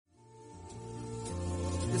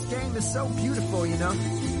game is so beautiful, you know.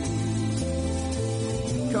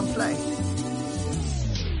 Come play.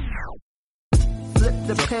 Flip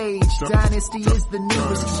the page, Dynasty is the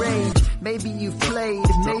newest rage. Maybe you've played,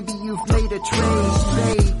 maybe you've made a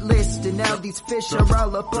trade list, and now these fish are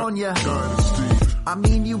all up on ya. I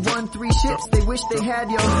mean, you won 3 ships, they wish they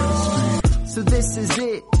had you. So this is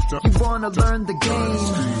it, you wanna learn the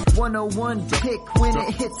game. 101 pick, when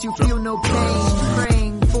it hits you feel no pain.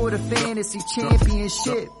 Praying for the fantasy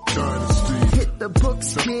championship. Hit the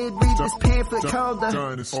books, kid, read this pamphlet called the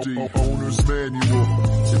Dynasty Owner's Manual.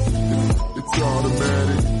 It's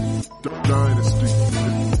automatic. Dynasty.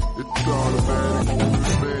 It's automatic.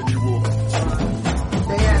 Owner's Manual.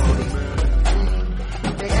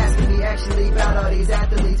 They asking me actually about all these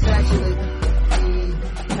athletes actually.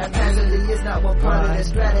 Haphazardly is not one part of the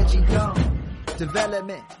strategy, no.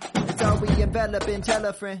 Development, it's all we envelop in. Tell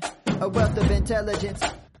a friend, a wealth of intelligence.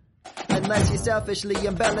 Unless you're selfishly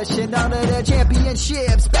embellishing all of the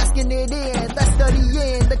championships, basking it in, let's study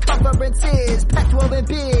in the conferences. Pac-12 and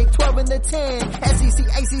Big, 12 and the 10, SEC,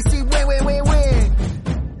 ACC, win.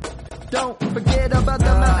 Don't forget about the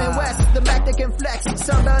Mountain West, the MAC that can flex,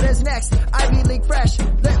 Sunbelt is next, Ivy League fresh,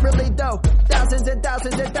 literally though, thousands and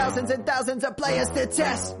thousands and thousands and thousands of players to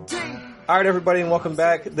test. Alright everybody, and welcome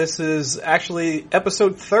back. This is actually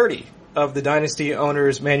episode 30 of the Dynasty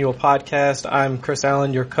Owners Manual podcast. I'm Chris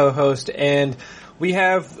Allen, your co-host, and we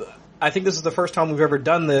have, I think this is the first time we've ever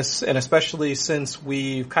done this, and especially since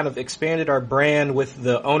we've kind of expanded our brand with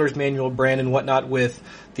the Owners Manual brand and whatnot with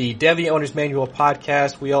the Devy Owners Manual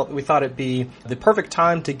podcast, we thought it'd be the perfect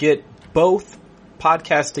time to get both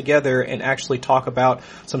podcasts together and actually talk about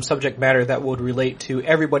some subject matter that would relate to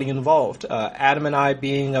everybody involved. Adam and I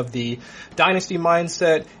being of the Dynasty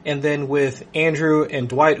mindset, and then with Andrew and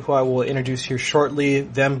Dwight, who I will introduce here shortly,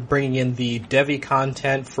 them bringing in the Devy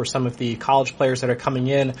content for some of the college players that are coming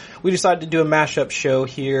in. We decided to do a mashup show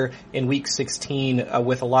here in week 16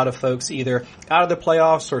 with a lot of folks either out of the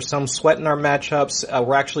playoffs or some sweating our matchups.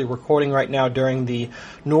 We're actually recording right now during the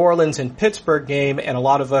New Orleans and Pittsburgh game, and a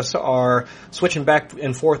lot of us are switching back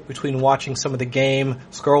and forth between watching some of the game,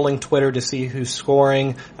 scrolling Twitter to see who's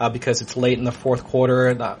scoring, because it's late in the fourth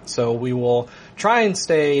quarter. So we will try and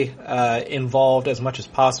stay involved as much as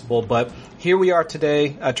possible. But here we are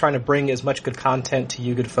today, trying to bring as much good content to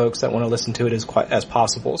you good folks that want to listen to it as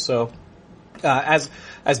possible. So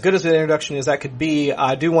as good as an introduction as that could be,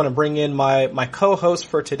 I do want to bring in my co-host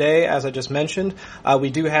for today, as I just mentioned.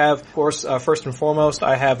 We do have, of course, first and foremost,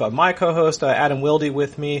 I have my co-host, Adam Wilde,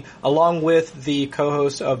 with me, along with the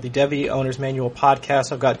co-host of the Devy Owners Manual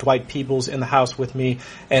podcast. I've got Dwight Peebles in the house with me,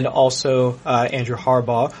 and also Andrew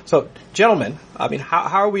Harbaugh. So, gentlemen, I mean,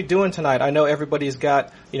 how are we doing tonight? I know everybody's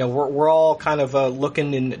got, we're all kind of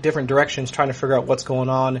looking in different directions, trying to figure out what's going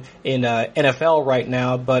on in NFL right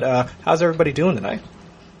now, but how's everybody doing tonight?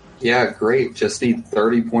 Yeah, great. Just need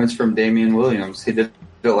 30 points from Damian Williams. He did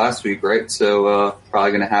it last week, right? So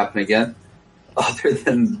probably going to happen again. Other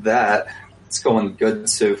than that, it's going good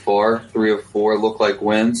so far. 3 of 4 look like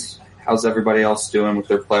wins. How's everybody else doing with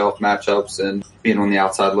their playoff matchups and being on the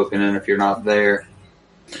outside looking in if you're not there?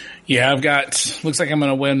 Yeah, looks like I'm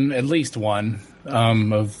going to win at least one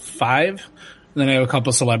of 5. Then I have a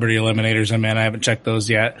couple celebrity eliminators, and man, I haven't checked those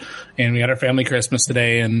yet. And we had our family Christmas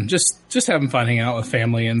today, and just having fun hanging out with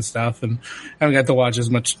family and stuff. And I haven't got to watch as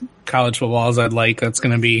much college football as I'd like. That's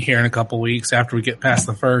going to be here in a couple weeks after we get past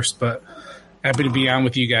the first. But happy to be on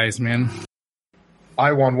with you guys, man.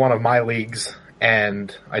 I won one of my leagues,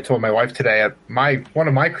 and I told my wife today at one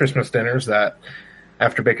of my Christmas dinners that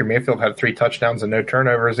after Baker Mayfield had 3 touchdowns and no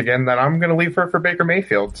turnovers again, that I'm going to leave her for Baker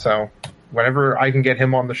Mayfield. So whenever I can get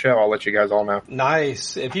him on the show, I'll let you guys all know.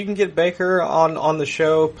 Nice. If you can get Baker on the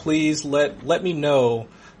show, please let me know.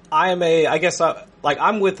 I'm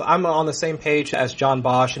on the same page as John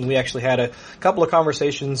Bosch, and we actually had a couple of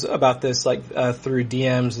conversations about this, through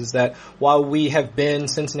DMs, is that while we have been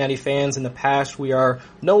Cincinnati fans in the past, we are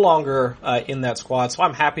no longer in that squad. So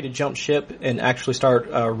I'm happy to jump ship and actually start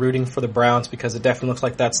rooting for the Browns, because it definitely looks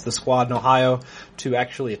like that's the squad in Ohio to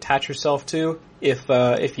actually attach yourself to if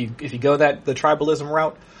you go the tribalism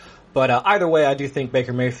route. But either way, I do think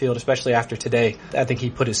Baker Mayfield, especially after today, I think he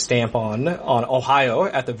put his stamp on Ohio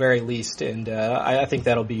at the very least, and I think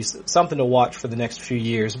that'll be something to watch for the next few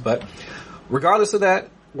years. But regardless of that,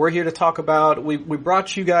 we're here to talk about, we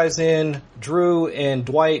brought you guys in, Drew and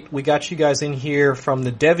Dwight, we got you guys in here from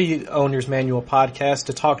the Devy Owners Manual podcast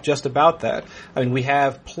to talk just about that. I mean, we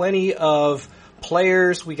have plenty of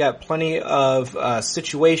players, we got plenty of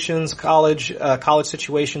situations, college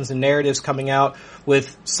situations and narratives coming out,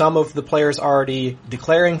 with some of the players already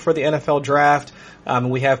declaring for the NFL draft.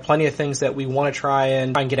 We have plenty of things that we want to try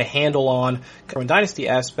and get a handle on from a Dynasty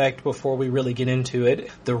aspect before we really get into it.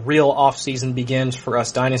 The real off-season begins for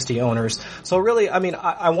us Dynasty owners. So really, I mean,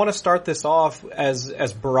 I want to start this off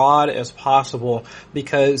as broad as possible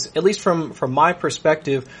because, at least from my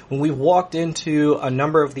perspective, when we walked into a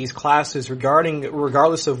number of these classes,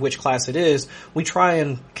 regardless of which class it is, we try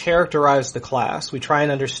and characterize the class. We try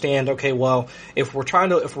and understand, okay, well, if we're trying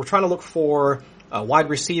to look for wide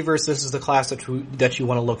receivers, this is the class that you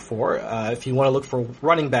want to look for. If you want to look for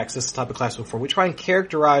running backs, this is the type of class to look for. We try and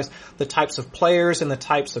characterize the types of players and the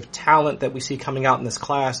types of talent that we see coming out in this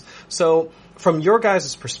class. So, from your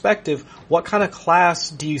guys' perspective, what kind of class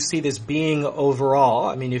do you see this being overall?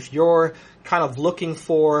 I mean, if you're kind of looking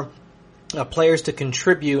for players to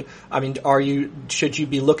contribute, I mean, should you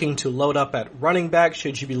be looking to load up at running back?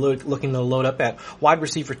 Should you be looking to load up at wide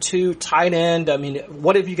receiver 2, tight end? I mean,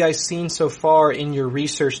 what have you guys seen so far in your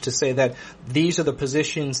research to say that these are the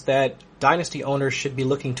positions that Dynasty owners should be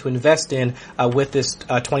looking to invest in with this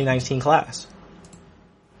 2019 class?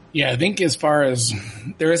 Yeah, I think as far as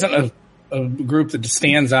there isn't a group that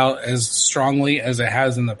stands out as strongly as it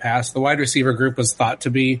has in the past. The wide receiver group was thought to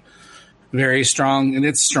be very strong, and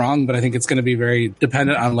it's strong, but I think it's going to be very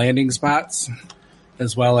dependent on landing spots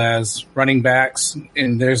as well as running backs,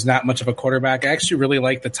 and there's not much of a quarterback. I actually really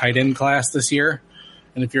like the tight end class this year,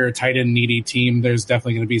 and if you're a tight end needy team, there's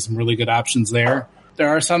definitely going to be some really good options there. There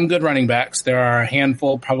are some good running backs. There are a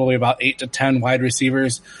handful, probably about 8 to 10 wide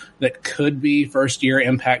receivers that could be first-year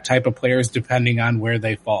impact type of players depending on where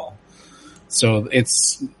they fall. So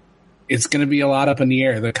it's going to be a lot up in the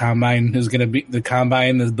air. The combine,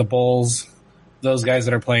 the bowls, those guys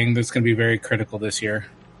that are playing, that's going to be very critical this year.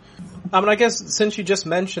 And I guess since you just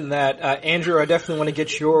mentioned that, Andrew, I definitely want to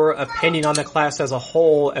get your opinion on the class as a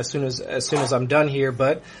whole as soon as I'm done here.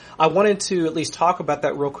 But I wanted to at least talk about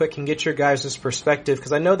that real quick and get your guys' perspective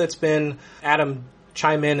because I know that's been Adam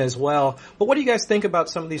chime in as well. But what do you guys think about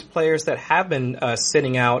some of these players that have been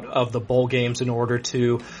sitting out of the bowl games in order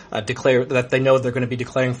to declare that they know they're going to be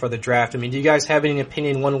declaring for the draft? I mean, do you guys have any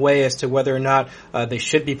opinion one way as to whether or not they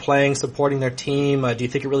should be playing, supporting their team? Do you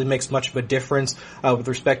think it really makes much of a difference with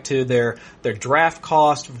respect to their draft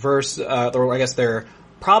cost versus, or I guess their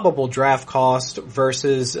probable draft cost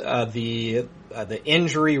versus the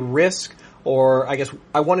injury risk? Or I guess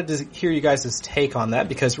I wanted to hear you guys' take on that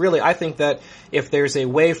because really I think that if there's a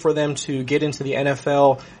way for them to get into the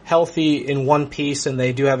NFL healthy in one piece and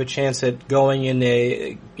they do have a chance at going in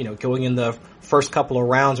the first couple of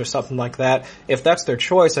rounds or something like that, if that's their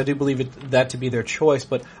choice, I do believe that to be their choice.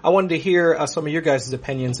 But I wanted to hear some of your guys'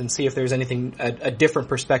 opinions and see if there's anything, a different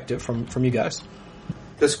perspective from you guys.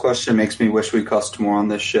 This question makes me wish we cussed more on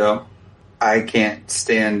this show. I can't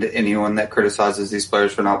stand anyone that criticizes these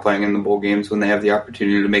players for not playing in the bowl games when they have the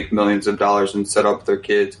opportunity to make millions of dollars and set up their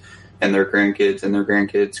kids and their grandkids and their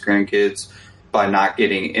grandkids by not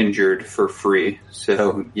getting injured for free.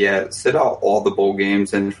 So, yeah, sit out all the bowl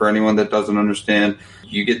games. And for anyone that doesn't understand,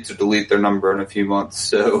 you get to delete their number in a few months.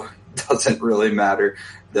 So it doesn't really matter.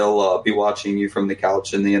 They'll be watching you from the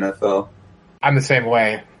couch in the NFL. I'm the same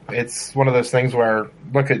way. It's one of those things where,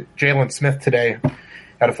 look at Jalen Smith today.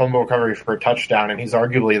 Had a fumble recovery for a touchdown, and he's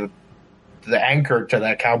arguably the anchor to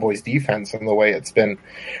that Cowboys defense, and the way it's been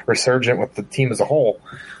resurgent with the team as a whole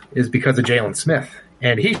is because of Jalen Smith.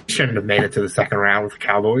 And he shouldn't have made it to the second round with the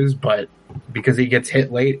Cowboys, but because he gets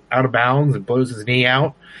hit late out of bounds and blows his knee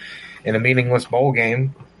out in a meaningless bowl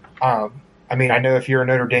game. I mean, I know if you're a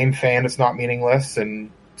Notre Dame fan, it's not meaningless,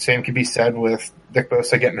 and same could be said with Nick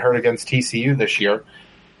Bosa getting hurt against TCU this year.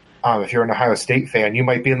 If you're an Ohio State fan, you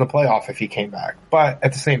might be in the playoff if he came back. But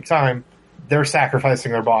at the same time, they're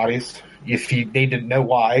sacrificing their bodies. If you need to know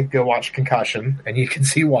why, go watch Concussion, and you can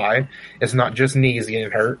see why. It's not just knees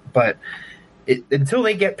getting hurt, but until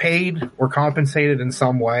they get paid or compensated in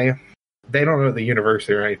some way, they don't owe the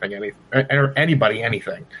university or anybody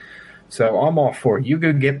anything. So I'm all for it. You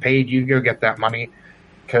go get paid, you go get that money,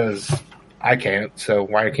 because I can't, so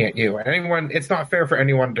why can't you? And it's not fair for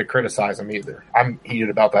anyone to criticize them either. I'm heated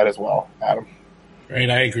about that as well, Adam. Right,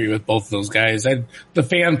 I agree with both of those guys. The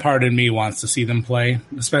fan part in me wants to see them play,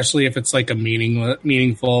 especially if it's like a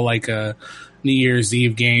meaningful, like a New Year's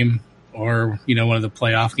Eve game or, one of the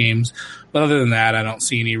playoff games. But other than that, I don't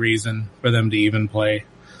see any reason for them to even play.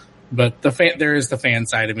 But there is the fan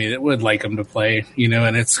side of me that would like them to play,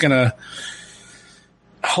 and it's going to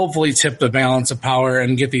hopefully tip the balance of power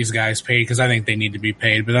and get these guys paid because I think they need to be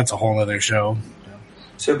paid, but that's a whole other show.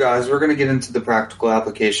 So, guys, we're going to get into the practical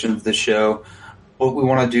application of the show. What we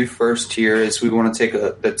want to do first here is we want to take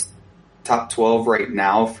the top 12 right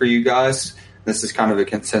now for you guys. This is kind of a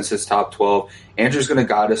consensus top 12. Andrew's going to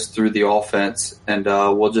guide us through the offense, and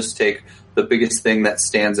we'll just take the biggest thing that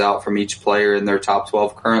stands out from each player in their top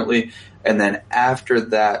 12 currently. And then after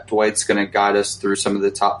that, Dwight's going to guide us through some of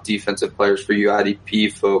the top defensive players for you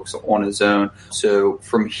IDP folks on his own. So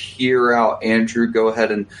from here out, Andrew, go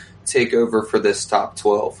ahead and take over for this top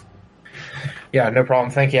 12. Yeah, no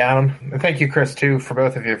problem. Thank you, Adam. And thank you, Chris, too, for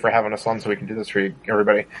both of you for having us on so we can do this for you,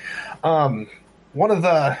 everybody. One of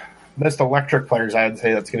the most electric players, I'd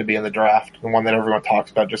say, that's going to be in the draft, the one that everyone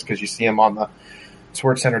talks about just because you see him on the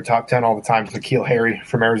SportsCenter top 10 all the time, is N'Keal Harry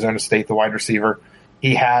from Arizona State, the wide receiver.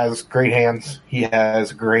 He has great hands. He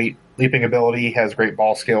has great leaping ability. He has great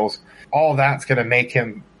ball skills. All that's going to make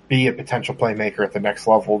him be a potential playmaker at the next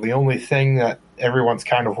level. The only thing that everyone's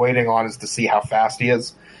kind of waiting on is to see how fast he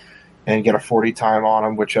is and get a 40 time on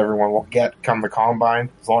him, which everyone will get come the combine,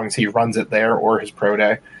 as long as he runs it there or his pro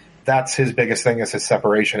day. That's his biggest thing, is his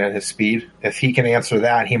separation and his speed. If he can answer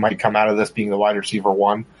that, he might come out of this being the wide receiver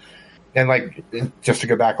one. And like, just to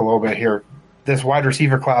go back a little bit here, this wide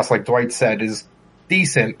receiver class, like Dwight said, is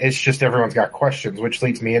decent. It's just everyone's got questions, which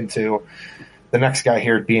leads me into the next guy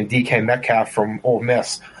here being DK Metcalf from Ole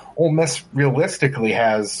Miss. Ole Miss realistically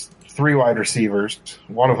has 3 wide receivers,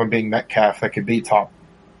 one of them being Metcalf, that could be at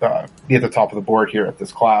the top of the board here at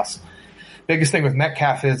this class. Biggest thing with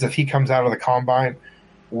Metcalf is if he comes out of the combine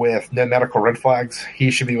with no medical red flags, he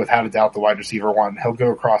should be without a doubt the wide receiver one. He'll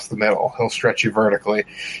go across the middle. He'll stretch you vertically.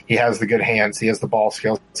 He has the good hands. He has the ball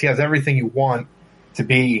skills. He has everything you want to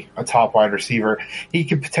be a top wide receiver. He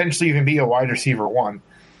could potentially even be a wide receiver one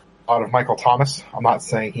out of Michael Thomas. I'm not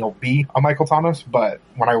saying he'll be a Michael Thomas, but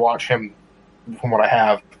when I watch him from what I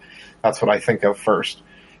have, that's what I think of first.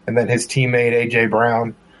 And then his teammate, A.J.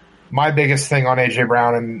 Brown. My biggest thing on A.J.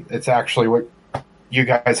 Brown, and it's actually what you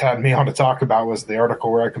guys had me on to talk about, was the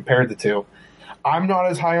article where I compared the two. I'm not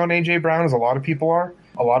as high on A.J. Brown as a lot of people are.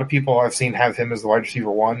 A lot of people I've seen have him as the wide receiver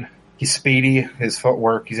one. He's speedy, his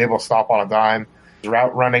footwork, he's able to stop on a dime. His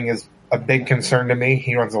route running is a big concern to me.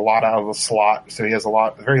 He runs a lot out of the slot, so he has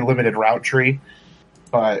a very limited route tree.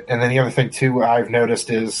 And then the other thing, too, I've noticed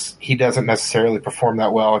is he doesn't necessarily perform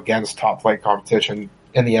that well against top flight competition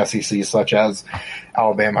in the SEC, such as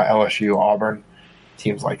Alabama, LSU, Auburn,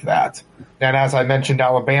 teams like that. And as I mentioned,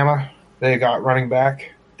 Alabama, they got running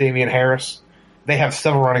back Damian Harris. They have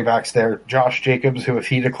several running backs there. Josh Jacobs, who if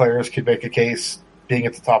he declares could make a case being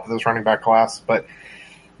at the top of this running back class, but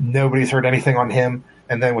nobody's heard anything on him.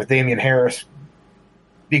 And then with Damian Harris,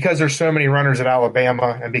 because there's so many runners at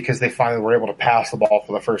Alabama and because they finally were able to pass the ball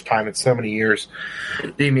for the first time in so many years,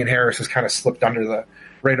 Damian Harris has kind of slipped under the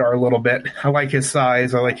radar a little bit. I like his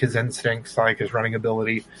size. I like his instincts. I like his running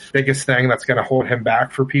ability. Biggest thing that's going to hold him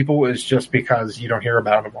back for people is just because you don't hear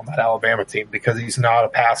about him on that Alabama team, because he's not a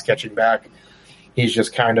pass catching back. He's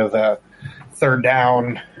just kind of a third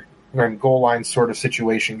down and goal line sort of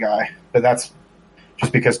situation guy. But that's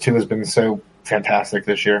just because Tua has been so fantastic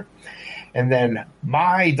this year. And then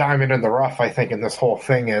my diamond in the rough, I think, in this whole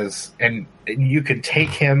thing is, and you could take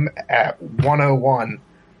him at 101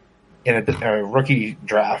 in a rookie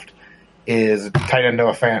draft, is tight end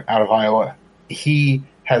Noah Fant out of Iowa. He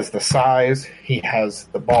has the size, he has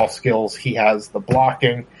the ball skills, he has the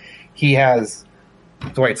blocking, he has.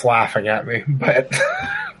 Dwight's laughing at me, but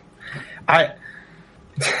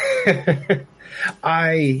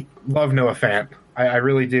I love Noah Fant. I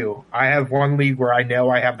really do. I have one league where I know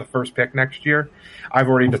I have the first pick next year. I've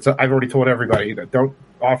already told everybody that don't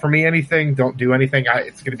offer me anything, don't do anything.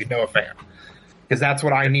 It's going to be Noah Fant, because that's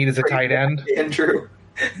what I need as a tight end. Andrew,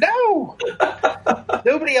 no,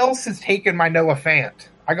 nobody else has taken my Noah Fant.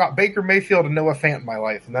 I got Baker Mayfield and Noah Fant in my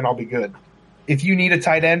life, and then I'll be good. If you need a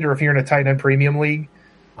tight end, or if you're in a tight end premium league,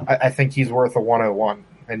 I think he's worth a 101.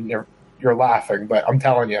 And you're laughing, but I'm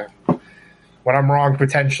telling you, when I'm wrong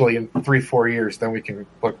potentially in 3-4 years, then we can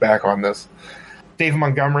look back on this. David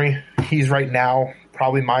Montgomery, he's right now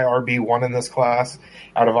probably my RB1 in this class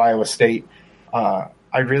out of Iowa State. I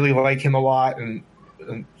really like him a lot, and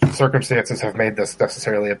circumstances have made this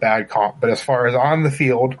necessarily a bad comp. But as far as on the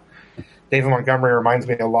field, David Montgomery reminds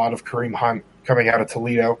me a lot of Kareem Hunt coming out of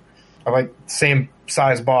Toledo. I like same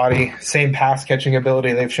size body, same pass catching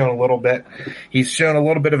ability. They've shown a little bit. He's shown a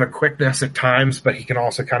little bit of a quickness at times, but he can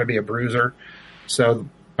also kind of be a bruiser. So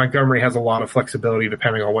Montgomery has a lot of flexibility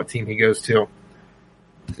depending on what team he goes to.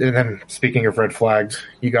 And then speaking of red flags,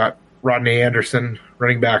 you got Rodney Anderson,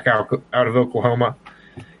 running back out of Oklahoma.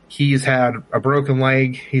 He's had a broken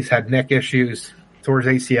leg. He's had neck issues towards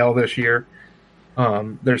ACL this year.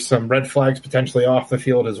 There's some red flags potentially off the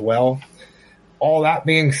field as well. All that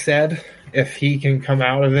being said, if he can come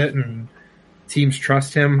out of it and teams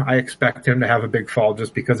trust him. I expect him to have a big fall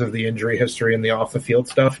just because of the injury history and the off the field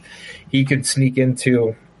stuff. He could sneak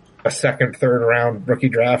into a second, third round rookie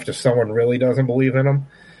draft if someone really doesn't believe in him.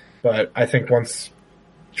 But I think once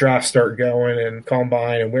drafts start going and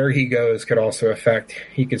combine and where he goes could also affect,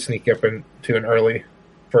 he could sneak up into an early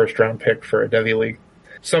first round pick for a Devy league.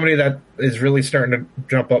 Somebody that is really starting to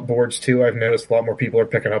jump up boards too, I've noticed a lot more people are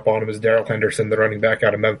picking up on him, is Darrell Henderson, the running back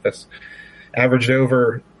out of Memphis. Averaged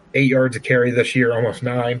over 8 yards a carry this year, almost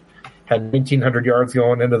 9. Had 1,900 yards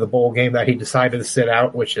going into the bowl game that he decided to sit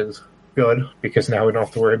out, which is good because now we don't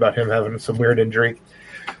have to worry about him having some weird injury.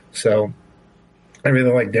 So I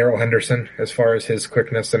really like Darrell Henderson as far as his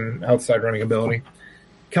quickness and outside running ability.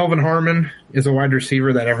 Kelvin Harmon is a wide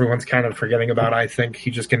receiver that everyone's kind of forgetting about, I think.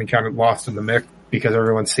 He's just getting kind of lost in the mix because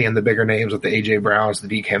everyone's seeing the bigger names with the A.J. Browns, the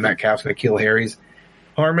DK Metcalfs, and N'Keal Harrys.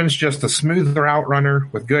 Harmon's just a smooth route runner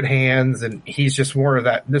with good hands, and he's just more of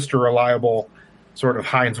that Mr. Reliable sort of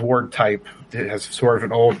Hines Ward type. It has sort of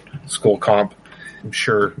an old school comp. I'm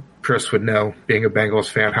sure Chris would know, being a Bengals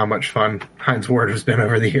fan, how much fun Hines Ward has been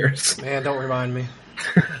over the years. Man, don't remind me.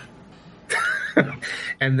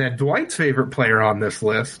 And then Dwight's favorite player on this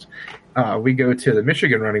list, we go to the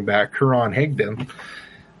Michigan running back, Karan Higdon,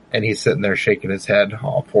 and he's sitting there shaking his head.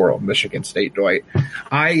 Oh, poor old Michigan State Dwight.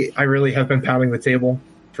 I really have been pounding the table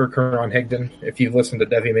for Karan Higdon. If you've listened to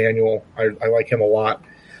Devy Manuel, I like him a lot.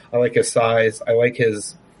 I like his size. I like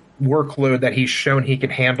his workload that he's shown he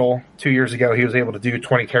can handle. 2 years ago, he was able to do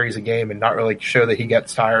 20 carries a game and not really show that he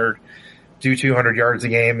gets tired, do 200 yards a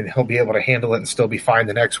game, and he'll be able to handle it and still be fine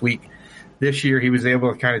the next week. This year, he was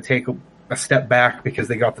able to kind of take a step back because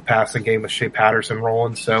they got the passing game with Shea Patterson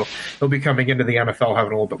rolling, so he'll be coming into the NFL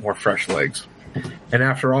having a little bit more fresh legs. And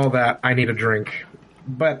after all that, I need a drink.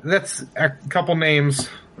 But that's a couple names,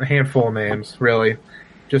 a handful of names, really,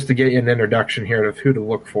 just to get you an introduction here of who to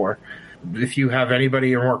look for. If you have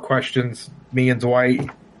anybody or more questions, me and Dwight,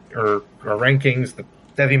 or our rankings, the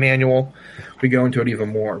Devy Manual, we go into it even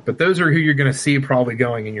more. But those are who you're going to see probably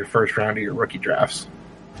going in your first round of your rookie drafts.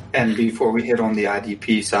 And before we hit on the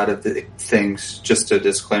IDP side of the things, just a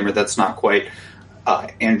disclaimer, that's not quite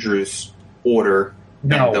Andrew's order.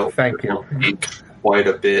 No, thank you. Quite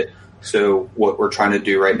a bit. So what we're trying to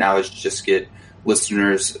do right now is just get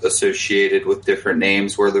listeners associated with different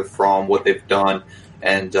names, where they're from, what they've done,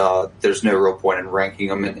 and there's no real point in ranking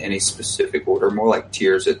them in any specific order, more like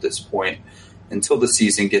tiers at this point. Until the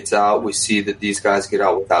season gets out, we see that these guys get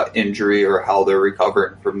out without injury or how they're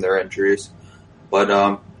recovering from their injuries.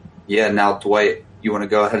 But yeah, now, Dwight, you want to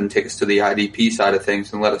go ahead and take us to the IDP side of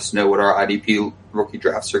things and let us know what our IDP rookie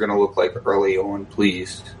drafts are going to look like early on,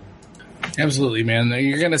 please. Absolutely, man.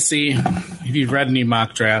 You're going to see, if you've read any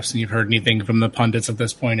mock drafts and you've heard anything from the pundits at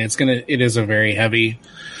this point, it is a very heavy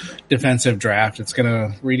defensive draft.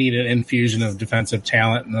 We need an infusion of defensive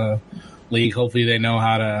talent in the league. Hopefully they know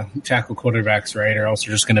how to tackle quarterbacks right, or else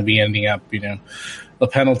they're just going to be ending up, the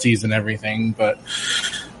penalties and everything. But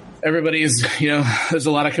everybody's, there's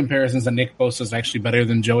a lot of comparisons that Nick Bosa is actually better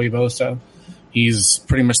than Joey Bosa. He's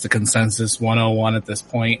pretty much the consensus 101 at this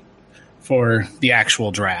point for the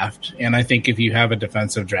actual draft. And I think if you have a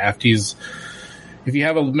defensive draft, if you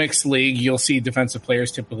have a mixed league, you'll see defensive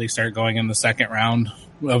players typically start going in the second round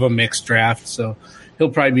of a mixed draft. So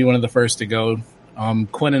he'll probably be one of the first to go.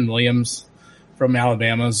 Quinnen Williams from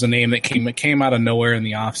Alabama is a name that came out of nowhere in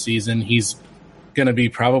the offseason. He's going to be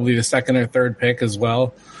probably the second or third pick as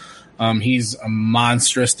well. He's a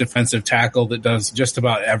monstrous defensive tackle that does just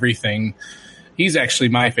about everything. He's actually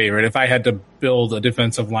my favorite. If I had to build a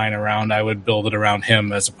defensive line around, I would build it around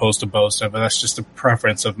him as opposed to Bosa, but that's just a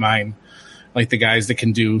preference of mine. Like the guys that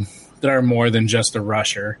are more than just a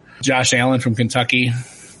rusher. Josh Allen from Kentucky.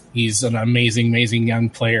 He's an amazing, amazing young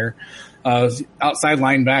player. Outside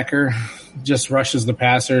linebacker, just rushes the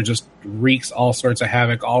passer, just wreaks all sorts of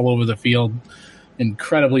havoc all over the field.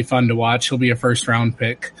 Incredibly fun to watch. He'll be a first-round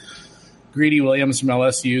pick. Greedy Williams from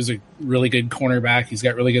LSU is a really good cornerback. He's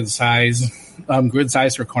got really good size. Good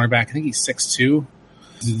size for a cornerback. I think he's 6'2".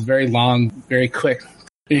 He's very long, very quick.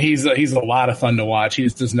 He's a lot of fun to watch. He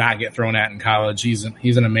just does not get thrown at in college. He's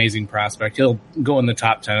an amazing prospect. He'll go in the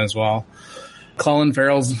top 10 as well. Clelin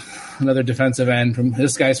Ferrell's another defensive end.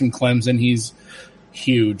 This guy's from Clemson. He's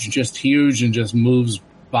huge, and just moves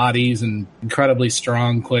bodies and incredibly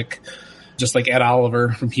strong, quick. Just like Ed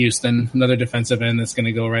Oliver from Houston, another defensive end that's going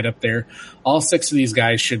to go right up there. All six of these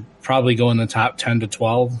guys should probably go in the top 10 to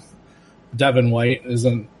 12. Devin White is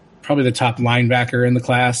probably the top linebacker in the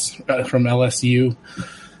class from LSU.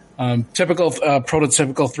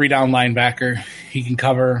 Prototypical three-down linebacker. He can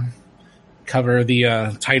cover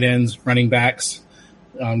the tight ends, running backs.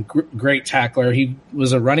 Great tackler. He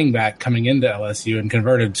was a running back coming into LSU and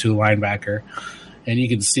converted to linebacker. And you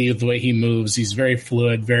can see the way he moves. He's very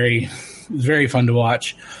fluid, very, very fun to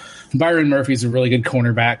watch. Byron Murphy's a really good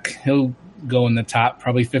cornerback. He'll go in the top,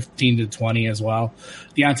 probably 15 to 20 as well.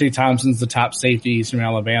 Deontay Thompson's the top safety. He's from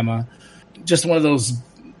Alabama. Just one of those,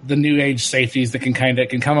 the new age safeties that can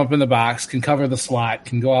come up in the box, can cover the slot,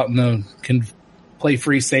 can go out can play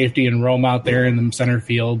free safety and roam out there in the center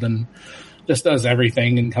field, and just does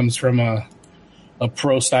everything, and comes from a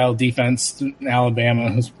pro-style defense in Alabama.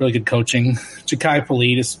 Who's really good coaching. Ja'Kai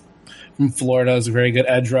Polite is from Florida, is a very good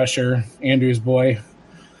edge rusher. Andrew's boy.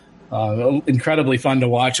 Incredibly fun to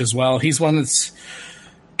watch as well. He's one that's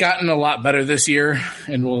gotten a lot better this year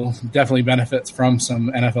and will definitely benefit from some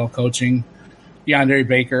NFL coaching. DeAndre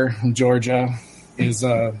Baker from Georgia is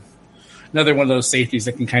another one of those safeties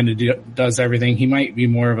that can kind of does everything. He might be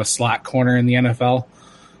more of a slot corner in the NFL,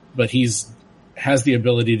 but has the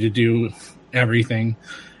ability to do everything.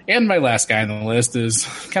 And my last guy on the list is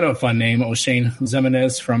kind of a fun name, O'Shane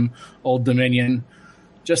Ximines from Old Dominion.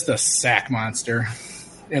 Just a sack monster.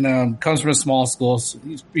 And comes from a small school. So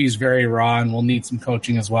he's very raw and will need some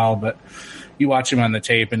coaching as well. But you watch him on the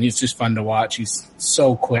tape, and he's just fun to watch. He's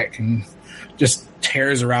so quick and just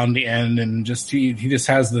tears around the end, and he just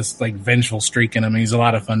has this like vengeful streak in him. He's a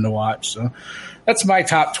lot of fun to watch. So that's my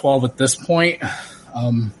top 12 at this point.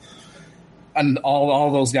 And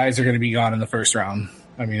all those guys are going to be gone in the first round.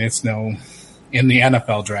 I mean, in the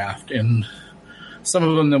NFL draft, and some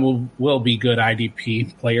of them will be good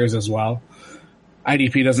IDP players as well.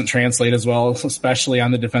 IDP doesn't translate as well, especially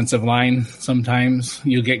on the defensive line. Sometimes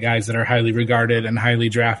you get guys that are highly regarded and highly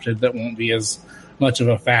drafted that won't be as much of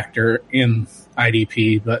a factor in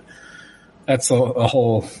IDP, but that's a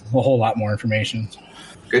whole lot more information.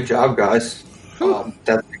 Good job, guys.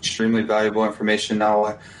 That's extremely valuable information.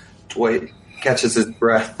 Now, Dwight catches his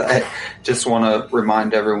breath. I just want to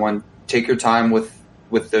remind everyone, take your time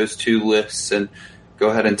with those two lists and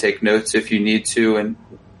go ahead and take notes if you need to. And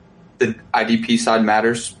the IDP side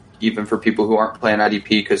matters, even for people who aren't playing IDP,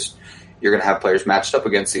 because you're going to have players matched up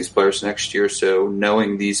against these players next year. So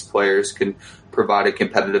knowing these players can provide a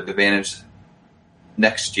competitive advantage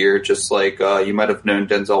next year, just like you might have known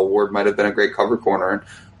Denzel Ward might have been a great cover corner. And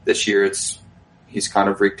this year he's kind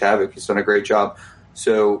of wreaked havoc. He's done a great job.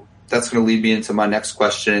 So that's going to lead me into my next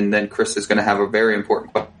question. And then Chris is going to have a very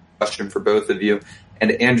important question for both of you.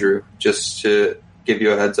 And Andrew, just to give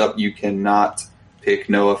you a heads up, you cannot pick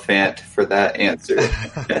Noah Fant for that answer.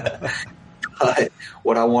 But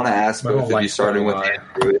what I want to ask both of you, starting with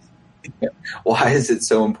Andrew, is why is it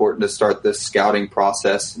so important to start this scouting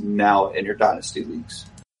process now in your dynasty leagues?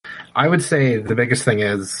 I would say the biggest thing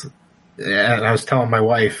is, and I was telling my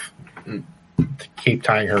wife to keep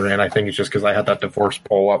tying her in, I think it's just because I had that divorce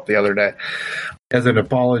poll up the other day as an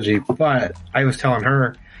apology, but I was telling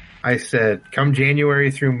her, I said, come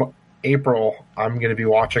January through April, I'm going to be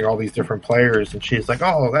watching all these different players. And she's like,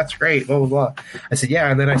 oh, that's great, blah, blah, blah. I said, yeah.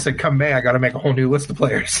 And then I said, come May, I got to make a whole new list of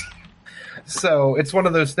players. So it's one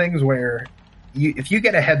of those things where if you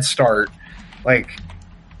get a head start, like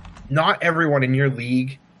not everyone in your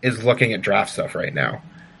league is looking at draft stuff right now.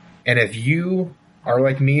 And if you are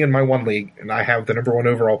like me in my one league and I have the number 1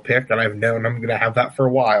 overall pick and I've known I'm going to have that for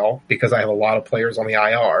a while because I have a lot of players on the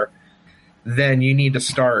IR, then you need to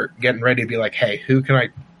start getting ready to be like, hey, who can I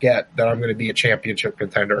get that I'm going to be a championship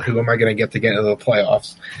contender? Who am I going to get into the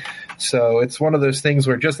playoffs? So it's one of those things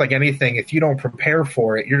where just like anything, if you don't prepare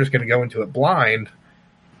for it, you're just going to go into it blind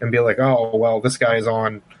and be like, oh, well, this guy's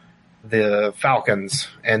on the Falcons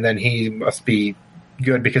and then he must be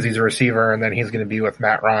good because he's a receiver and then he's going to be with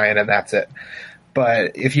Matt Ryan and that's it.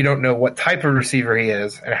 But if you don't know what type of receiver he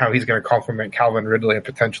is and how he's going to complement Calvin Ridley and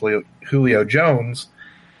potentially Julio Jones,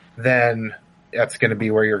 then that's going to be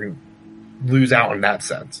where you're going to lose out in that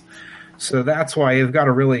sense. So that's why you've got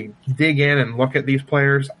to really dig in and look at these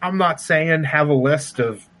players. I'm not saying have a list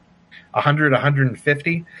of 100,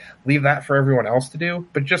 150. Leave that for everyone else to do.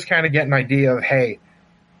 But just kind of get an idea of, hey,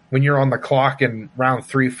 when you're on the clock in round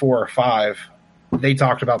 3, 4, or 5, they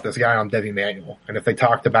talked about this guy on Devi Manuel. And if they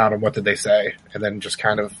talked about him, what did they say? And then just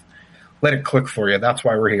kind of let it click for you. That's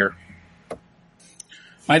why we're here.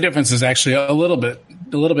 My difference is actually a little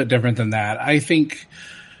bit different than that. I think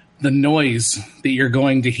the noise that you're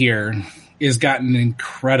going to hear is gotten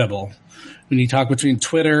incredible. When you talk between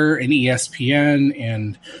Twitter and ESPN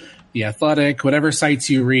and The Athletic, whatever sites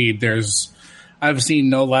you read, I've seen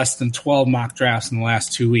no less than 12 mock drafts in the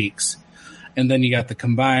last 2 weeks. And then you got the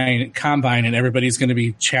combine and everybody's going to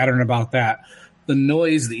be chattering about that. The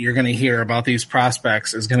noise that you're going to hear about these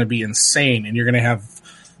prospects is going to be insane. And you're going to have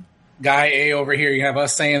guy A over here. You have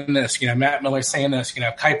us saying this. You know, Matt Miller saying this. You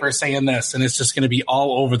know, Kuiper saying this, and it's just going to be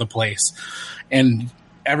all over the place. And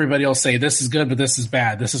everybody will say this is good, but this is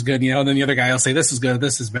bad. This is good, you know. And then the other guy will say this is good,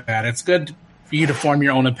 this is bad. It's good for you to form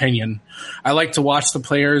your own opinion. I like to watch the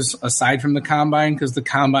players aside from the combine because the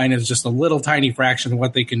combine is just a little tiny fraction of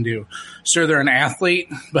what they can do. Sure, they're an athlete,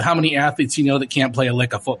 but how many athletes you know that can't play a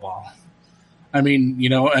lick of football? I mean, you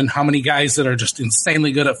know, and how many guys that are just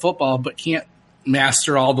insanely good at football but can't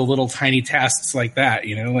master all the little tiny tasks like that,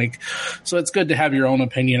 you know? Like, so it's good to have your own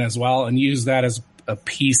opinion as well and use that as a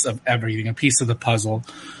piece of everything, a piece of the puzzle,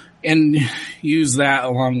 and use that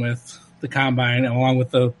along with the combine, along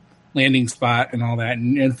with the landing spot and all that,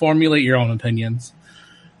 and formulate your own opinions.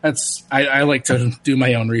 I like to do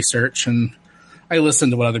my own research, and I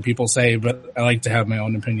listen to what other people say, but I like to have my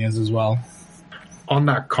own opinions as well. On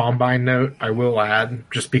that combine note, I will add,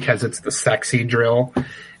 just because it's the sexy drill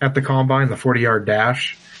at the combine, the 40-yard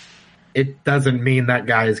dash, it doesn't mean that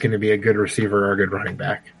guy is going to be a good receiver or a good running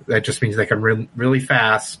back. That just means they can run really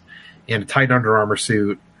fast in a tight Under Armour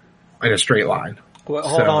suit in a straight line. Well,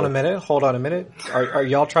 hold on a minute. Are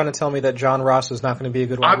y'all trying to tell me that John Ross is not going to be a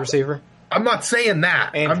good wide receiver? I'm not saying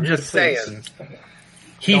that. Andrew, I'm just please.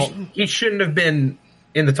 saying he shouldn't have been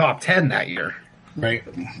in the top 10 that year. Right.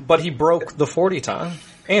 But he broke the 40 time.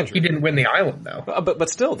 Andrew. He didn't win the island, though. But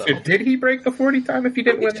still, though. Did he break the 40 time if he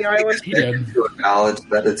didn't win the island? He did. To acknowledge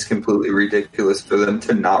that it's completely ridiculous for them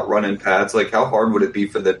to not run in pads. Like, how hard would it be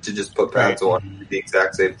for them to just put pads on and do the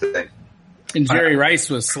exact same thing? And Jerry Rice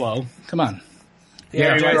was slow. Come on.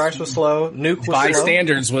 Yeah, Jerry Rice was slow. Nuke was By slow.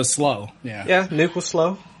 standards was slow. Yeah. Yeah, Nuke was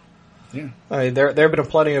slow. Yeah. I mean, there have been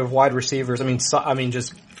plenty of wide receivers. I mean,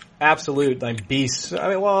 just absolute like beasts. I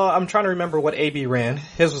mean, well, I'm trying to remember what AB ran.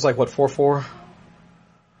 His was like what 4.4,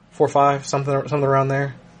 4.5, something around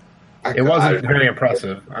there. It wasn't very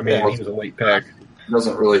impressive. I mean, he was a late pick. It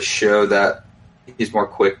doesn't really show that he's more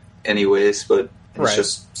quick, anyways. But it's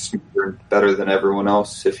just smoother and better than everyone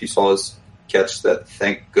else. If you saw his catch that,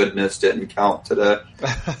 thank goodness, didn't count today.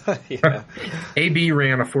 Yeah. AB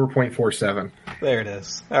ran a 4.47. There it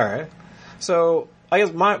is. All right. So I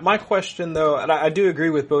guess my question, though, and I do agree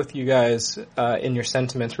with both you guys in your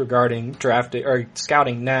sentiments regarding drafting or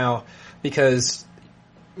scouting now, because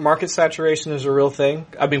market saturation is a real thing.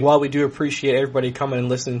 I mean, while we do appreciate everybody coming and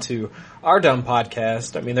listening to our dumb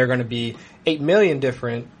podcast, I mean, there are going to be 8 million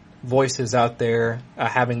different voices out there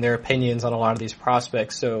having their opinions on a lot of these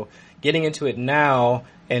prospects. So getting into it now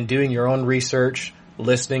and doing your own research,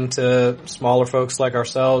 listening to smaller folks like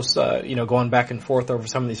ourselves, going back and forth over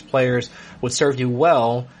some of these players would serve you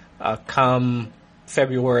well come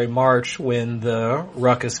February, March, when the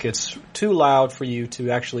ruckus gets too loud for you to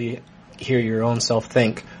actually hear your own self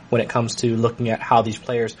think when it comes to looking at how these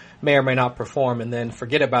players may or may not perform, and then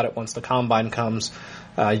forget about it once the combine comes.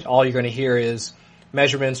 All you're going to hear is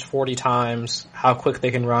measurements 40 times, how quick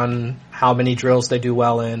they can run, how many drills they do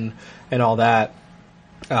well in, and all that.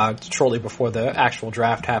 Shortly before the actual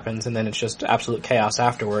draft happens, and then it's just absolute chaos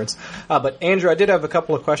afterwards. But Andrew, I did have a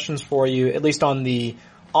couple of questions for you, at least on the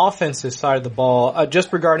offensive side of the ball,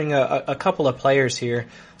 just regarding a couple of players here.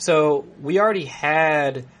 So we already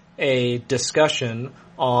had a discussion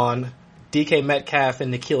on DK Metcalf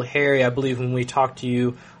and N'Keal Harry, I believe, when we talked to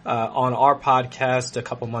you on our podcast a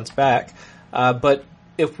couple months back. But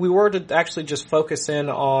if we were to actually just focus in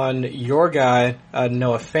on your guy,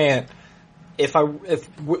 Noah Fant, if I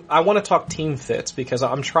want to talk team fits, because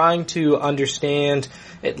I'm trying to understand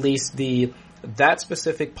at least that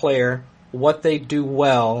specific player, what they do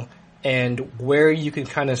well, and where you can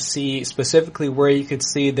kind of see specifically where you could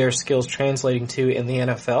see their skills translating to in the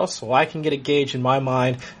NFL, so I can get a gauge in my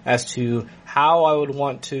mind as to how I would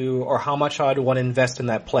want to, or how much I would want to invest in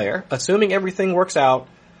that player. Assuming everything works out,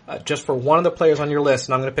 just for one of the players on your list,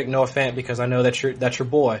 and I'm going to pick Noah Fant because I know that's your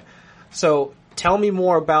boy. So tell me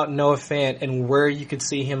more about Noah Fant and where you could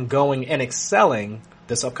see him going and excelling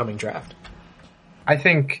this upcoming draft. I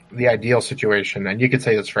think the ideal situation, and you could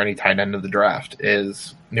say this for any tight end of the draft,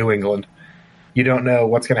 is New England. You don't know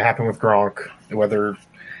what's going to happen with Gronk, whether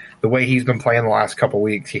the way he's been playing the last couple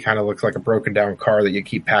weeks, he kind of looks like a broken down car that you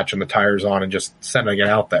keep patching the tires on and just sending it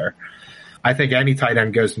out there. I think any tight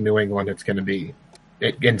end goes to New England, it's going to be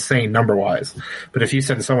insane number-wise. But if you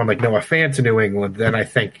send someone like Noah Fant to New England, then I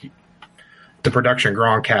think the production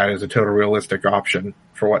Gronk had is a total realistic option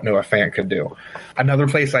for what Noah Fant could do. Another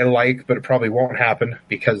place I like, but it probably won't happen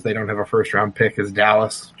because they don't have a first-round pick, is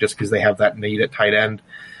Dallas, just because they have that need at tight end.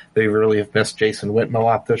 They really have missed Jason Witten a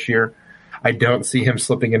lot this year. I don't see him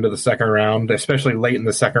slipping into the second round, especially late in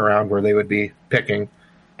the second round where they would be picking.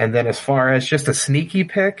 And then as far as just a sneaky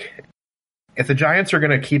pick, if the Giants are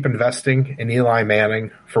going to keep investing in Eli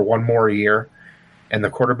Manning for one more year, and the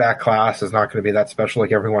quarterback class is not going to be that special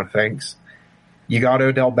like everyone thinks, you got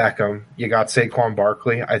Odell Beckham, you got Saquon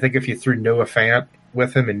Barkley. I think if you threw Noah Fant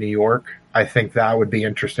with him in New York, I think that would be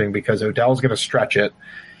interesting because Odell's going to stretch it,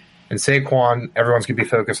 and Saquon, everyone's going to be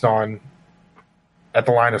focused on at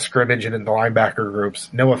the line of scrimmage and in the linebacker groups.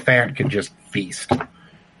 Noah Fant could just feast.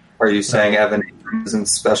 Are you saying Evan Ingram isn't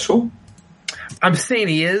special? I'm saying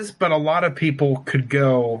he is, but a lot of people could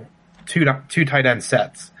go two tight end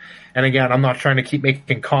sets. And again, I'm not trying to keep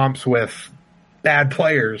making comps with bad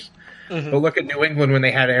players, but look at New England when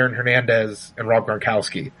they had Aaron Hernandez and Rob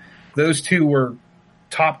Gronkowski. Those two were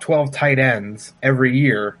top 12 tight ends every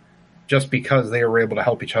year just because they were able to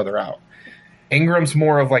help each other out. Ingram's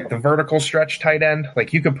more of like the vertical stretch tight end.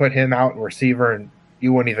 Like you could put him out in receiver and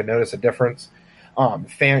you wouldn't even notice a difference.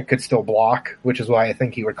 Fant could still block, which is why I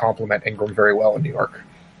think he would complement Ingram very well in New York.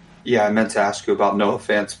 Yeah, I meant to ask you about Noah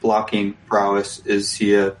Fant's blocking prowess. Is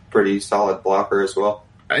he a pretty solid blocker as well?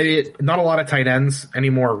 Not a lot of tight ends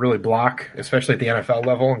anymore really block, especially at the NFL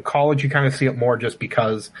level. In college, you kind of see it more just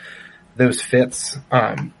because those fits.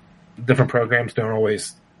 Different programs don't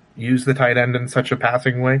always use the tight end in such a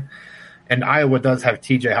passing way. And Iowa does have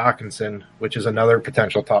TJ Hawkinson, which is another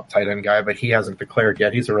potential top tight end guy, but he hasn't declared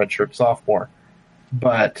yet. He's a redshirt sophomore.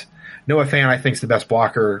 But Noah Fant, I think, is the best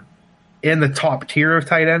blocker in the top tier of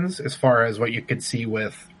tight ends as far as what you could see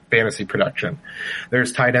with fantasy production.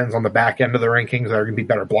 There's tight ends on the back end of the rankings that are going to be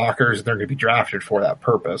better blockers. They're going to be drafted for that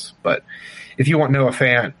purpose. But if you want Noah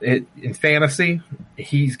Fant in fantasy,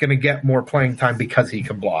 he's going to get more playing time because he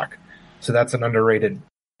can block. So that's an underrated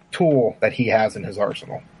tool that he has in his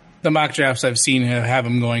arsenal. The mock drafts I've seen have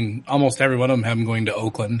him going, almost every one of them have him going to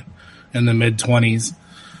Oakland in the mid-20s.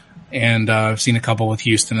 And I've seen a couple with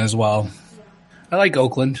Houston as well. I like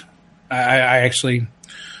Oakland. I actually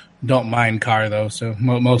don't mind Carr, though, so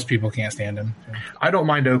most people can't stand him. So. I don't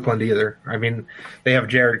mind Oakland either. I mean, they have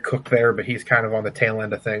Jared Cook there, but he's kind of on the tail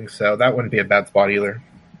end of things, so that wouldn't be a bad spot either.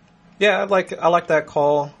 Yeah, I like that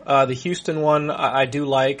call. The Houston one I do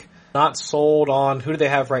like. Not sold on, who do they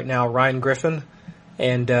have right now? Ryan Griffin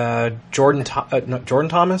and Jordan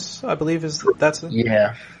Thomas, I believe that's it?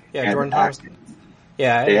 Yeah. Yeah, and Jordan Thomas.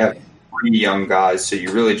 Yeah, they have 3 young guys, so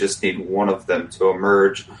you really just need one of them to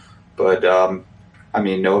emerge. But, I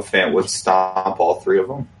mean, Noah Fant would stomp all 3 of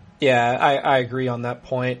them. Yeah, I agree on that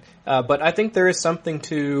point. But I think there is something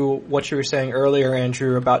to what you were saying earlier,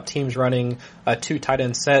 Andrew, about teams running 2 tight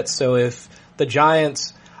end sets. So if the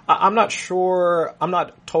Giants, I'm not sure, I'm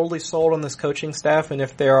not totally sold on this coaching staff and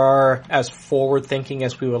if they are as forward thinking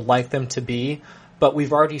as we would like them to be. But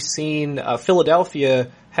we've already seen Philadelphia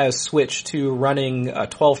has switched to running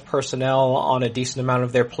 12 personnel on a decent amount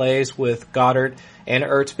of their plays with Goddard and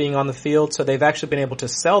Ertz being on the field. So they've actually been able to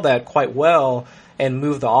sell that quite well and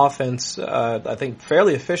move the offense, I think,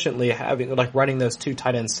 fairly efficiently, running those 2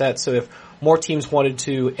 tight end sets. So if more teams wanted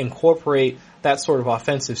to incorporate that sort of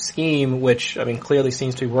offensive scheme, which, I mean, clearly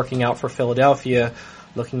seems to be working out for Philadelphia,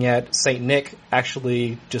 looking at St. Nick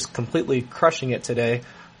actually just completely crushing it today,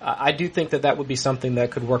 I do think that would be something that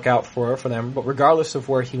could work out for them. But regardless of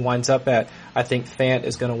where he winds up at, I think Fant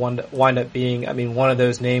is going to wind up being, I mean, one of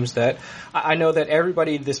those names that I know that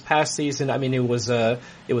everybody this past season, I mean, it was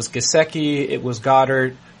Gesicki, it was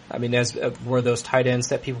Goddard. I mean, as were those tight ends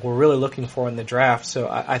that people were really looking for in the draft. So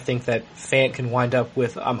I think that Fant can wind up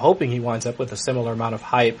with, I'm hoping he winds up with a similar amount of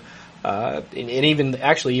hype. And even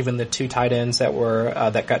the 2 tight ends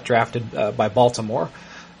that got drafted by Baltimore.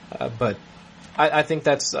 But I think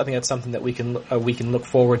that's something that we can look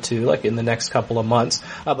forward to, like, in the next couple of months.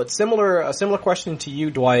 But a similar question to you,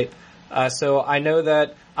 Dwight. So I know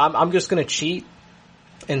that I'm just going to cheat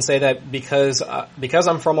and say that because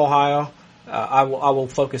I'm from Ohio, I will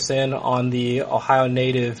focus in on the Ohio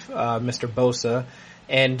native, Mr. Bosa.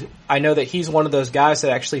 And I know that he's one of those guys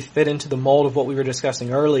that actually fit into the mold of what we were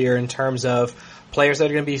discussing earlier in terms of players that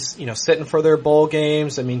are going to be, sitting for their bowl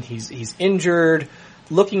games. I mean, he's injured.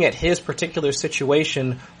 Looking at his particular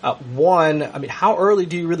situation, how early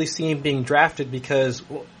do you really see him being drafted? Because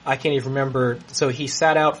I can't even remember. So he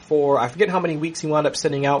sat out for, I forget how many weeks he wound up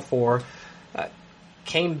sitting out for,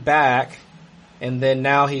 came back, and then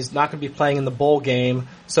now he's not going to be playing in the bowl game.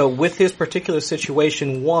 So with his particular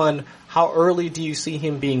situation, 1, how early do you see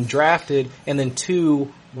him being drafted? And then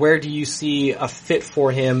 2, where do you see a fit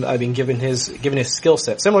for him, given his skill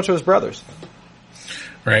set, similar to his brothers?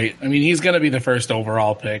 Right. I mean, he's going to be the first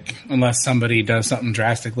overall pick unless somebody does something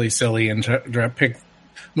drastically silly and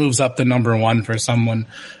moves up to number 1 for someone.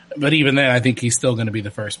 But even then, I think he's still going to be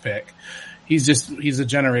the first pick. he's a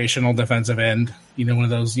generational defensive end. One of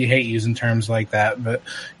those, you hate using terms like that, but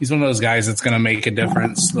he's one of those guys that's going to make a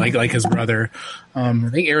difference, like his brother. I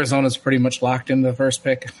think Arizona's pretty much locked in the first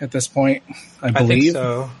pick at this point, I believe. I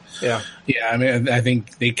think so. Yeah. Yeah, I mean, I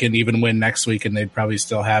think they can even win next week and they'd probably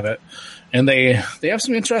still have it. And they have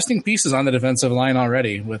some interesting pieces on the defensive line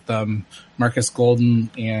already with Marcus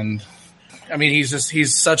Golden, and I mean,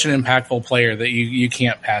 he's such an impactful player that you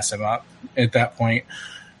can't pass him up at that point.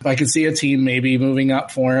 I could see a team maybe moving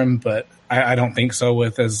up for him, but I don't think so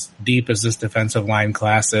with as deep as this defensive line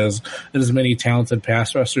class is, and as many talented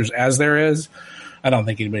pass rushers as there is. I don't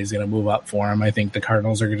think anybody's going to move up for him. I think the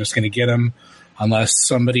Cardinals are just going to get him unless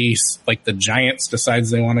somebody like the Giants decides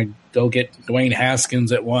they want to go get Dwayne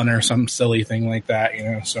Haskins at 1 or some silly thing like that,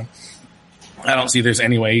 So I don't see there's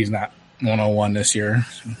any way he's not 101 this year.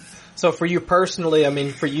 So for you personally, I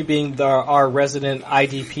mean, for you being our resident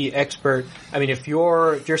IDP expert, I mean, if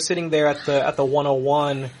you're sitting there at the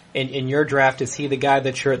 101 in your draft, is he the guy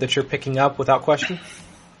that you're picking up without question?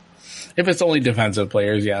 If it's only defensive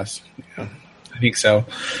players, yes. Yeah, I think so.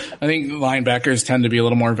 I think linebackers tend to be a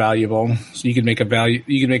little more valuable, so you can make a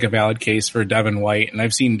valid case for Devin White, and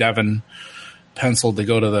I've seen Devin penciled to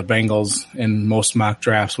go to the Bengals in most mock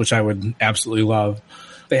drafts, which I would absolutely love.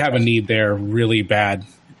 They have a need there really bad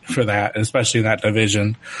for that, especially in that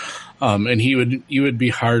division. And you would be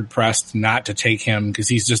hard pressed not to take him because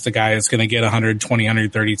he's just a guy that's going to get 120,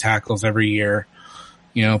 130 tackles every year,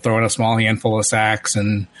 throwing a small handful of sacks.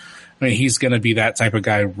 And I mean, he's going to be that type of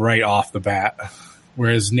guy right off the bat.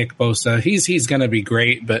 Whereas Nick Bosa, he's going to be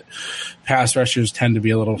great, but pass rushers tend to be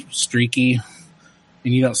a little streaky,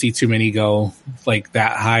 and you don't see too many go like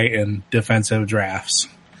that high in defensive drafts.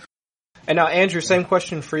 And now, Andrew, same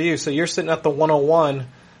question for you. So you're sitting at the 101.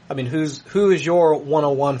 I mean, who is your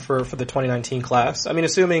 101 for the 2019 class? I mean,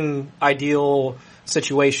 assuming ideal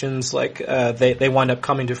situations like they wind up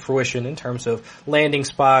coming to fruition in terms of landing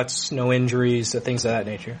spots, no injuries, things of that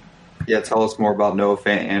nature. Yeah, tell us more about Noah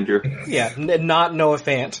Fant, Andrew. Yeah, not Noah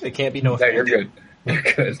Fant. It can't be Noah Fant. You're good. You're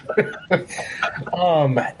good.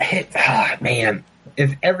 Man,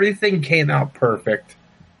 if everything came out perfect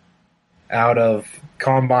out of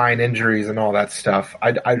combine injuries and all that stuff,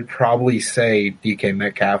 I'd probably say DK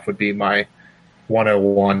Metcalf would be my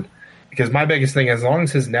 101. Because my biggest thing, as long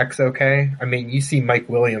as his neck's okay, I mean, you see Mike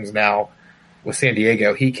Williams now with San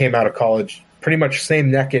Diego. He came out of college pretty much same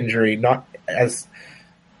neck injury, not as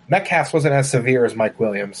Metcalf's wasn't as severe as Mike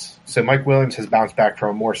Williams. So Mike Williams has bounced back from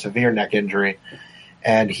a more severe neck injury,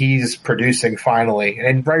 and he's producing finally.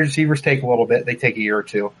 And wide receivers take a little bit. They take a year or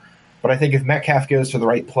two. But I think if Metcalf goes to the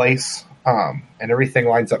right place and everything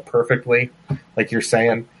lines up perfectly, like you're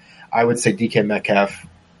saying, I would say DK Metcalf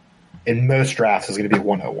in most drafts is going to be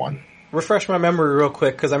 101. Refresh my memory real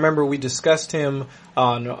quick, because I remember we discussed him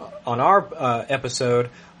on our episode,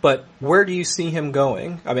 but where do you see him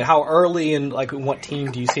going? I mean, how early and like what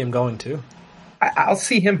team do you see him going to? I'll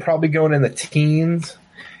see him probably going in the teens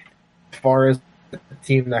as far as the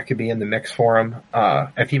team that could be in the mix for him.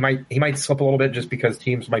 If he might slip a little bit just because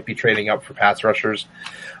teams might be trading up for pass rushers.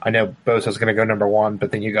 I know Bosa's going to go number 1,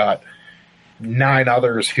 but then you got 9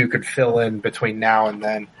 others who could fill in between now and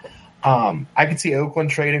then. I could see Oakland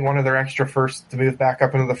trading one of their extra firsts to move back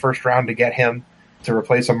up into the first round to get him to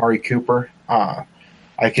replace Amari Cooper.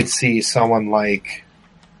 I could see someone like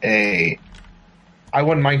I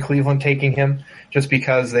wouldn't mind Cleveland taking him just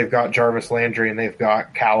because they've got Jarvis Landry and they've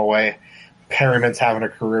got Callaway. Perriman's having a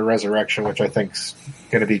career resurrection, which I think's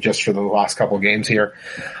going to be just for the last couple of games here.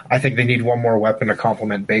 I think they need one more weapon to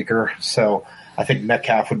complement Baker, so I think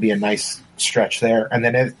Metcalf would be a nice stretch there. And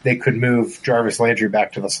then if they could move Jarvis Landry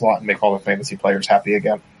back to the slot and make all the fantasy players happy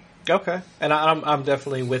again. Okay, and I'm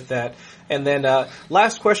definitely with that. And then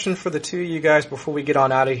last question for the two of you guys before we get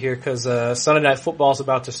on out of here, because Sunday Night Football is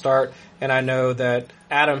about to start, and I know that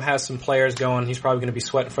Adam has some players going. He's probably going to be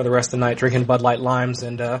sweating for the rest of the night, drinking Bud Light Limes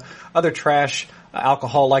and other trash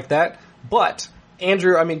alcohol like that. But,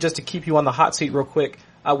 Andrew, I mean, just to keep you on the hot seat real quick,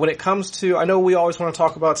 when it comes to, I know we always want to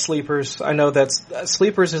talk about sleepers. I know that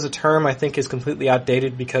sleepers is a term I think is completely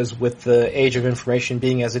outdated because with the age of information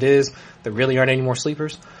being as it is, there really aren't any more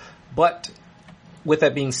sleepers. But with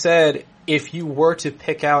that being said, if you were to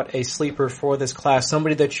pick out a sleeper for this class,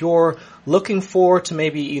 somebody that you're looking for to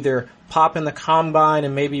maybe either pop in the combine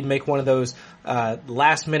and maybe make one of those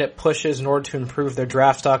last-minute pushes in order to improve their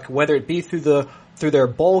draft stock, whether it be through their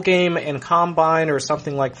bowl game and combine or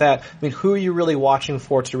something like that, I mean, who are you really watching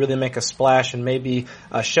for to really make a splash and maybe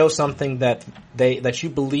show something that you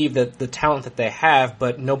believe that the talent that they have,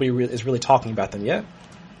 but nobody is really talking about them yet?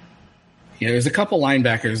 Yeah, there's a couple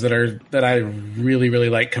linebackers that I really, really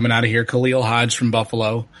like coming out of here. Khalil Hodge from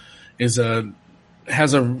Buffalo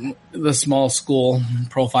has the small school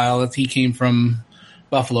profile that he came from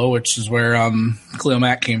Buffalo, which is where Khalil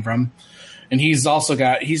Mack came from. And he's also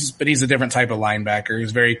he's a different type of linebacker.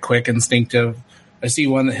 He's very quick, instinctive. I see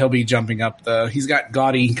one that he'll be jumping up he's got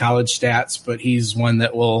gaudy college stats, but he's one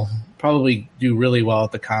that will probably do really well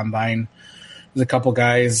at the combine. There's a couple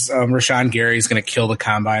guys. Rashawn Gary's going to kill the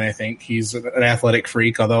combine, I think. He's an athletic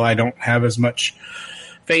freak, although I don't have as much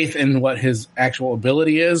faith in what his actual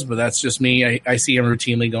ability is, but that's just me. I see him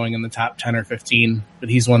routinely going in the top 10 or 15, but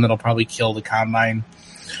he's one that'll probably kill the combine.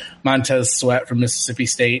 Montez Sweat from Mississippi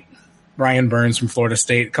State, Brian Burns from Florida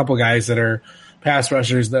State, a couple guys that are pass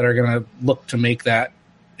rushers that are going to look to make that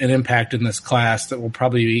an impact in this class that will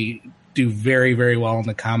probably do very, very well in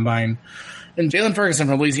the combine. And Jalen Ferguson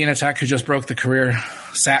from Louisiana Tech, who just broke the career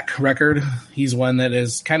sack record. He's one that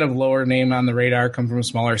is kind of lower name on the radar, come from a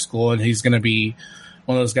smaller school, and he's going to be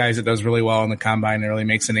one of those guys that does really well in the combine and really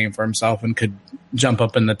makes a name for himself and could jump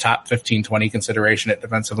up in the top 15, 20 consideration at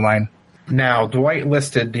defensive line. Now, Dwight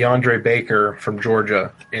listed DeAndre Baker from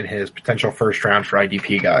Georgia in his potential first round for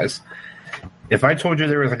IDP guys. If I told you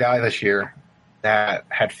there was a guy this year that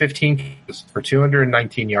had 15 catches for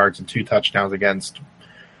 219 yards and 2 touchdowns against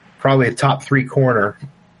probably a top 3 corner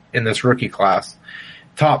in this rookie class,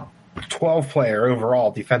 top 12 player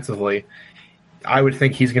overall defensively, I would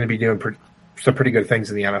think he's going to be doing some pretty good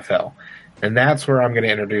things in the NFL. And that's where I'm going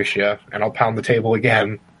to introduce you, and I'll pound the table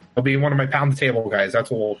again. He'll be one of my pound the table guys.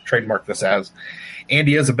 That's what we'll trademark this as.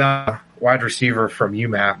 Andy Isabella, wide receiver from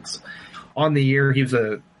UMass. On the year, he was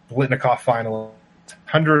a Blitnikoff finalist,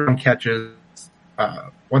 100 catches,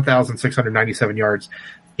 1,697 yards,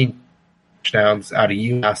 15 touchdowns out of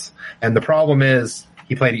UMass. And the problem is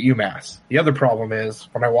he played at UMass. The other problem is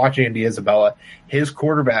when I watch Andy Isabella, his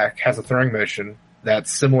quarterback has a throwing motion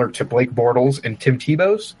that's similar to Blake Bortles and Tim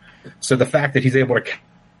Tebow's. So the fact that he's able to catch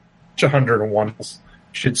 101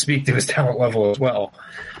 should speak to his talent level as well.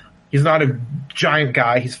 He's not a giant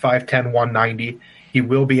guy. He's 5'10", 190. He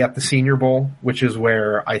will be at the Senior Bowl, which is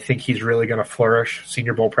where I think he's really going to flourish.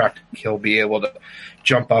 Senior Bowl practice, he'll be able to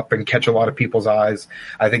jump up and catch a lot of people's eyes.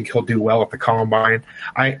 I think he'll do well at the Combine.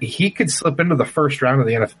 He could slip into the first round of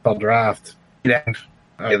the NFL draft,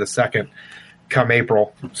 the second, come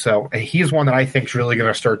April. So he's one that I think is really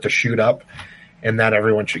going to start to shoot up, and that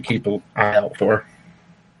everyone should keep an eye out for.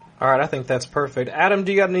 All right, I think that's perfect. Adam,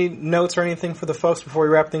 do you got any notes or anything for the folks before we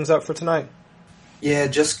wrap things up for tonight? Yeah,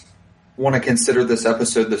 just want to consider this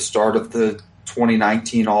episode the start of the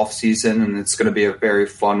 2019 off season, and it's going to be a very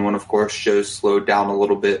fun one. Of course, shows slowed down a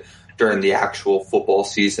little bit during the actual football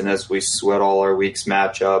season as we sweat all our week's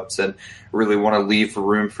matchups, and really want to leave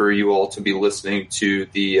room for you all to be listening to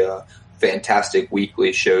the fantastic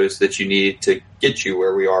weekly shows that you need to get you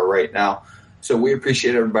where we are right now. So we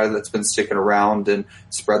appreciate everybody that's been sticking around, and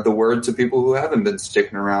spread the word to people who haven't been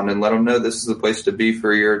sticking around, and let them know this is the place to be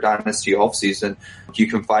for your Dynasty offseason. You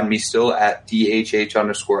can find me still at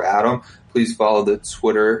DHH_Adam. Please follow the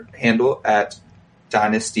Twitter handle at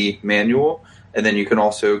Dynasty Manual. And then you can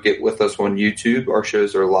also get with us on YouTube. Our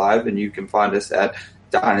shows are live, and you can find us at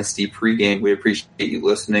Dynasty Pregame. We appreciate you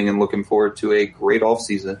listening and looking forward to a great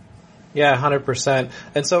offseason. Yeah, 100%.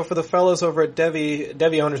 And so for the fellows over at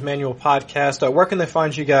Devy Owners Manual Podcast, where can they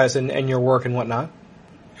find you guys and your work and whatnot?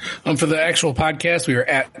 For the actual podcast, we are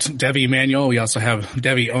at Devy Manual. We also have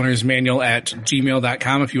Devy Owners Manual at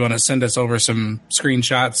gmail.com. If you want to send us over some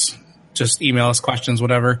screenshots, just email us questions,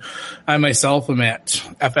 whatever. I myself am at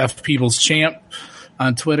FF People's Champ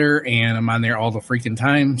on Twitter, and I'm on there all the freaking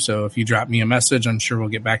time. So if you drop me a message, I'm sure we'll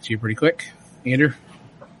get back to you pretty quick. Andrew?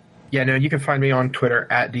 Yeah, no, you can find me on Twitter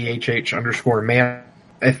at DHH_man.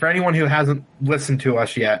 And for anyone who hasn't listened to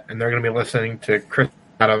us yet, and they're going to be listening to Chris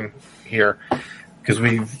and Adam here, because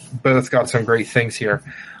we've both got some great things here,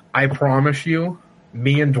 I promise you,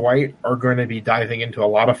 me and Dwight are going to be diving into a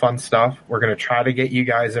lot of fun stuff. We're going to try to get you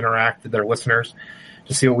guys interact with their listeners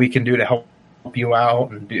to see what we can do to help you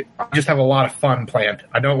out. And I just have a lot of fun planned.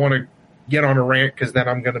 I don't want to get on a rant because then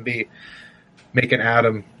I'm going to be making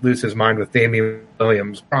Adam lose his mind with Damian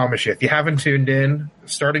Williams. Promise you, if you haven't tuned in,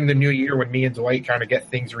 starting the new year when me and Dwight kind of get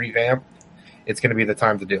things revamped, it's going to be the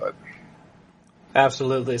time to do it.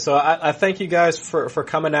 Absolutely. So I thank you guys for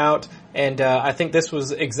coming out And I think this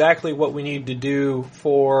was exactly what we needed to do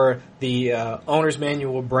for the Owner's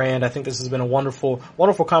Manual brand. I think this has been a wonderful,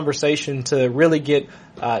 wonderful conversation to really get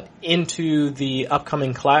into the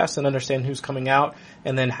upcoming class and understand who's coming out,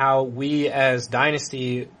 and then how we as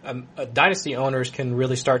dynasty owners can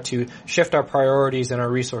really start to shift our priorities and our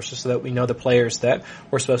resources so that we know the players that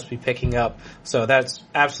we're supposed to be picking up. So that's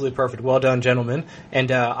absolutely perfect. Well done, gentlemen.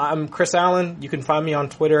 And I'm Chris Allen. You can find me on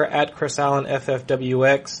Twitter at Chris Allen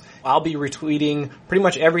FFWX. I'll be retweeting pretty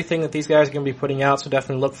much everything that these guys are going to be putting out, so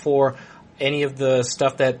definitely look for any of the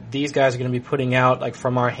stuff that these guys are going to be putting out, like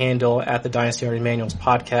from our handle at the Dynasty Owner's Manuals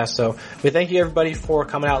podcast. So we thank you everybody for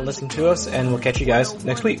coming out and listening to us, and we'll catch you guys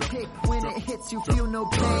next week. When it hits, you feel no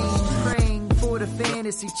pain. Praying for the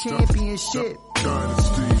fantasy championship.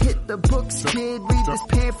 Dynasty. Hit the books, kid. Read this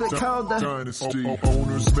pamphlet called the Dynasty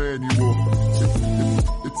Owner's Manual.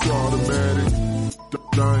 It's automatic.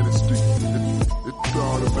 Dynasty. It's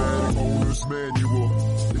automatic. Owner's Manual.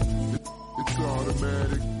 It's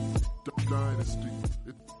automatic. Dynasty.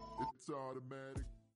 It's automatic.